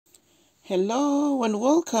Hello and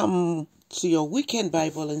welcome to your weekend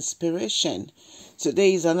Bible inspiration.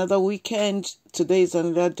 Today is another weekend. Today is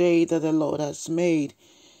another day that the Lord has made.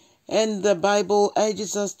 And the Bible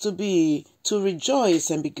urges us to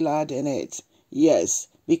rejoice and be glad in it. Yes,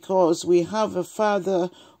 because we have a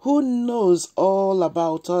Father who knows all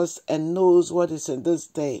about us and knows what is in this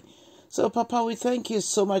day. So, Papa, we thank you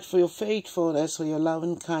so much for your faithfulness, for your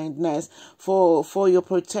loving kindness, for your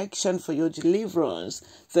protection, for your deliverance.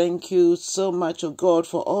 Thank you so much, O God,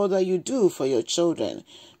 for all that you do for your children.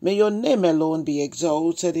 May your name alone be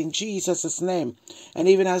exalted in Jesus' name. And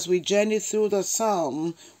even as we journey through the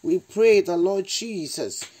psalm, we pray the Lord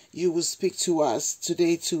Jesus, you will speak to us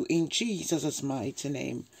today too in Jesus' mighty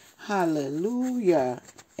name. Hallelujah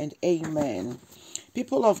and amen.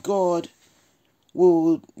 People of God,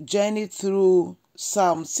 we'll journey through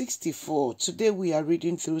Psalm 64. Today we are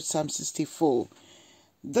reading through Psalm 64.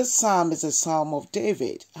 This psalm is a psalm of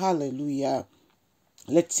David. Hallelujah.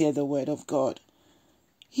 Let's hear the word of God.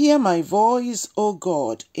 Hear my voice, O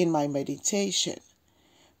God, in my meditation.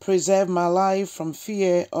 Preserve my life from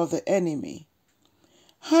fear of the enemy.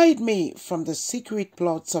 Hide me from the secret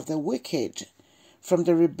plots of the wicked, from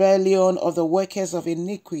the rebellion of the workers of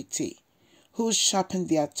iniquity, who sharpened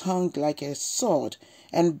their tongue like a sword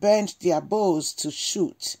and bent their bows to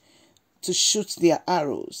shoot their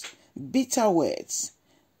arrows, bitter words,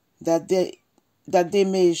 that they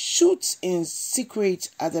may shoot in secret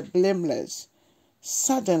at the blameless.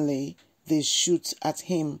 Suddenly they shoot at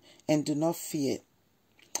him and do not fear.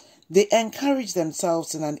 They encourage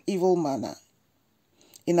themselves in an evil manner.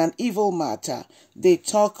 In an evil matter, they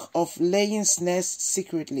talk of laying snares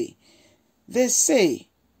secretly. They say,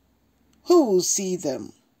 who will see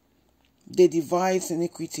them? They devise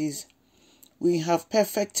iniquities. We have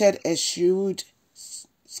perfected a shrewd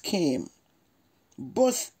scheme.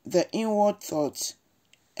 Both the inward thoughts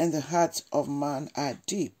and the heart of man are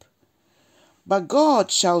deep. But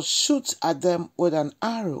God shall shoot at them with an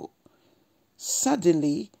arrow.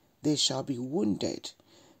 Suddenly they shall be wounded.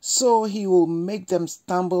 So he will make them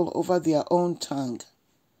stumble over their own tongue.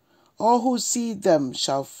 All who see them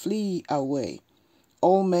shall flee away.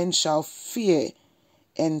 All men shall fear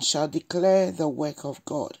and shall declare the work of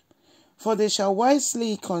God. For they shall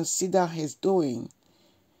wisely consider his doing.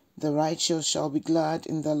 The righteous shall be glad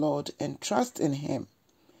in the Lord and trust in him,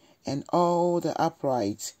 and all the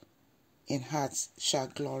upright in heart shall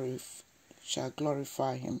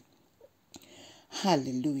glorify him.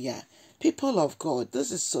 Hallelujah. People of God,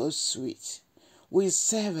 this is so sweet. We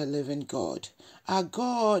serve a living God. Our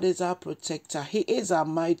God is our protector. He is our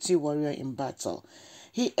mighty warrior in battle.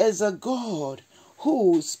 He is a God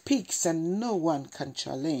who speaks and no one can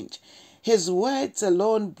challenge. His words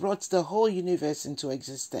alone brought the whole universe into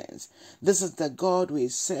existence. This is the God we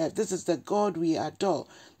serve. This is the God we adore.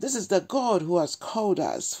 This is the God who has called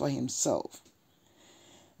us for himself.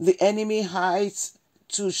 The enemy hides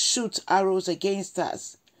to shoot arrows against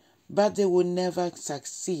us, but they will never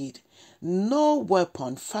succeed. No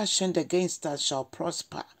weapon fashioned against us shall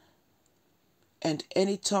prosper. And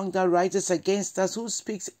any tongue that rises against us, who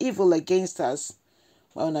speaks evil against us,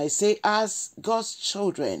 when I say us, God's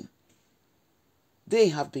children, they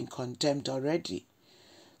have been condemned already.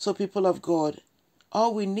 So people of God,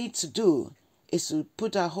 all we need to do is to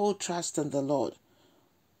put our whole trust in the Lord.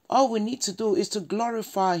 All we need to do is to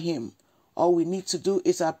glorify him. All we need to do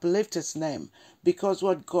is uplift his name, because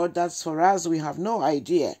what God does for us, we have no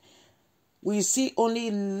idea. We see only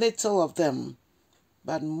little of them,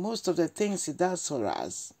 but most of the things he does for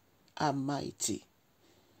us are mighty.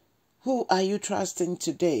 Who are you trusting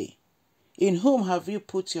today? In whom have you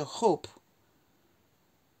put your hope?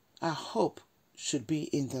 Our hope should be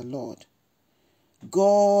in the Lord.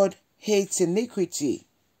 God hates iniquity,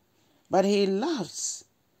 but he loves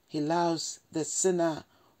the sinner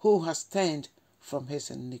who has turned from his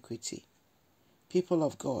iniquity. People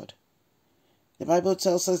of God, the Bible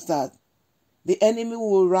tells us that the enemy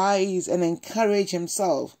will rise and encourage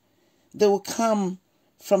himself. They will come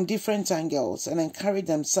from different angles and encourage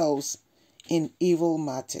themselves in evil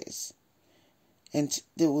matters. And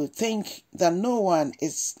they will think that no one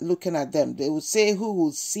is looking at them. They will say, who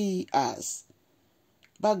will see us?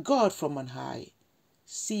 But God from on high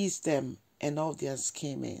sees them and all their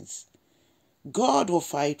schemings. God will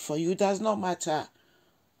fight for you. It does not matter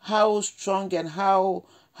how strong and how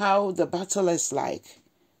the battle is like.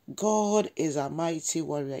 God is a mighty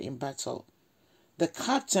warrior in battle, the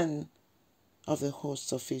captain of the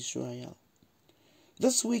hosts of Israel.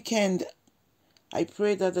 This weekend, I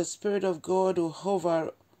pray that the Spirit of God will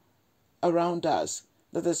hover around us,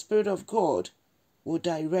 that the Spirit of God will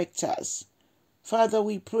direct us. Father,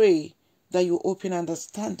 we pray that you open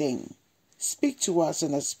understanding Speak to us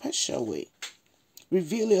in a special way.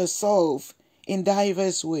 Reveal yourself in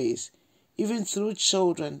diverse ways, even through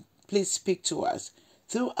children. Please speak to us.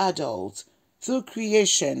 Through adults, through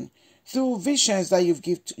creation, through visions that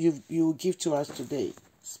you give to us today.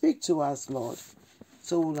 Speak to us, Lord,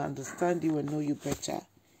 so we'll understand you and know you better.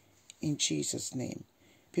 In Jesus' name.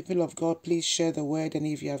 People of God, please share the word, and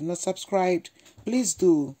if you have not subscribed, please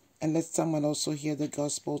do, and let someone also hear the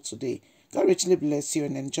gospel today. God richly bless you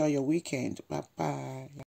and enjoy your weekend. Bye-bye.